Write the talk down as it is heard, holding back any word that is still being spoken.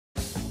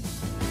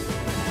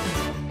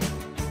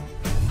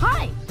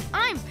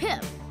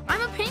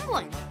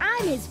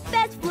his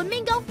best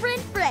flamingo friend,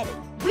 Freddy.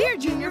 We're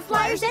junior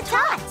flyers at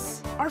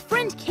TOTS. Our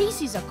friend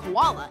Casey's a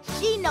koala.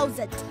 She knows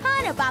a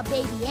ton about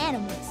baby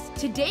animals.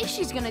 Today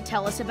she's gonna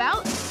tell us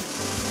about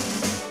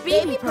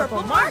Baby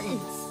purple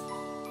martins.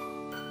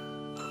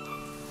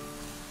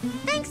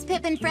 Thanks,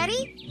 Pip and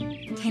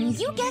Freddy. Can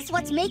you guess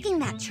what's making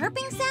that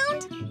chirping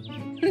sound?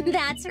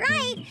 That's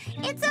right,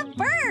 it's a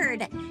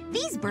bird.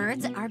 These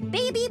birds are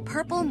baby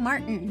purple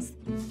martins.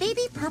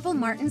 Baby purple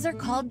martins are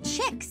called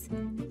chicks.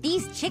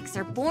 These chicks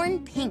are born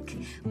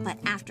pink, but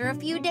after a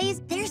few days,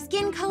 their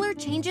skin color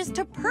changes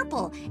to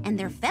purple and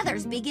their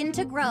feathers begin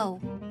to grow.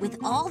 With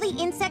all the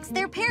insects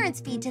their parents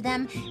feed to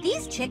them,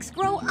 these chicks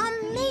grow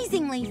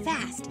amazingly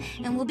fast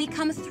and will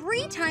become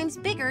 3 times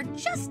bigger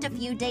just a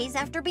few days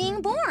after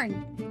being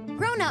born.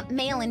 Grown-up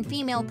male and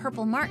female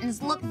purple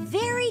martins look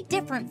very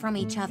different from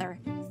each other.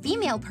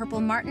 Female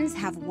purple martins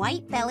have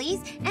white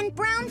bellies and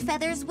brown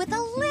feathers with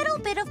a little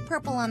bit of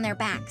purple on their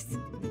backs.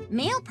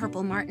 Male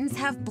purple martins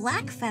have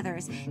black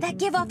feathers that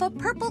give off a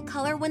purple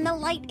color when the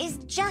light is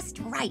just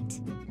right.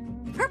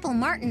 Purple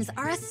martins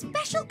are a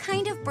special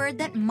kind of bird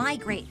that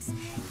migrates.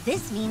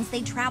 This means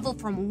they travel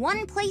from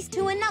one place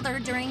to another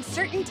during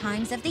certain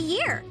times of the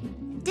year.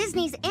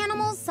 Disney's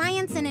Animals,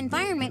 Science, and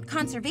Environment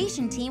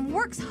Conservation team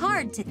works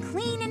hard to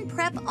clean and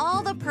prep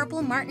all the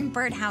purple martin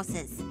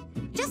birdhouses.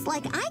 Just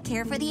like I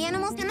care for the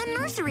animals in the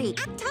nursery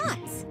at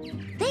TOTS.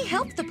 They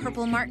help the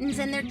purple martins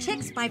and their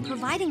chicks by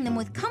providing them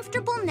with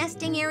comfortable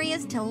nesting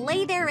areas to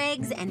lay their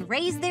eggs and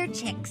raise their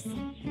chicks.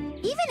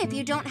 Even if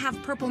you don't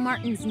have purple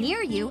martins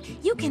near you,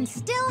 you can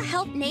still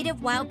help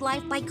native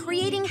wildlife by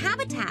creating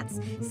habitats,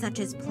 such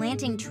as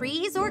planting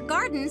trees or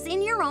gardens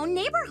in your own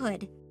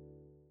neighborhood.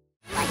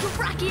 like a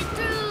rocket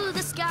through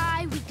the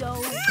sky we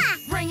go,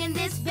 bringing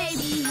this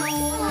baby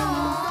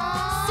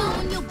home.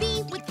 Soon you'll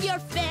be with your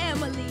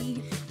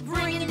family,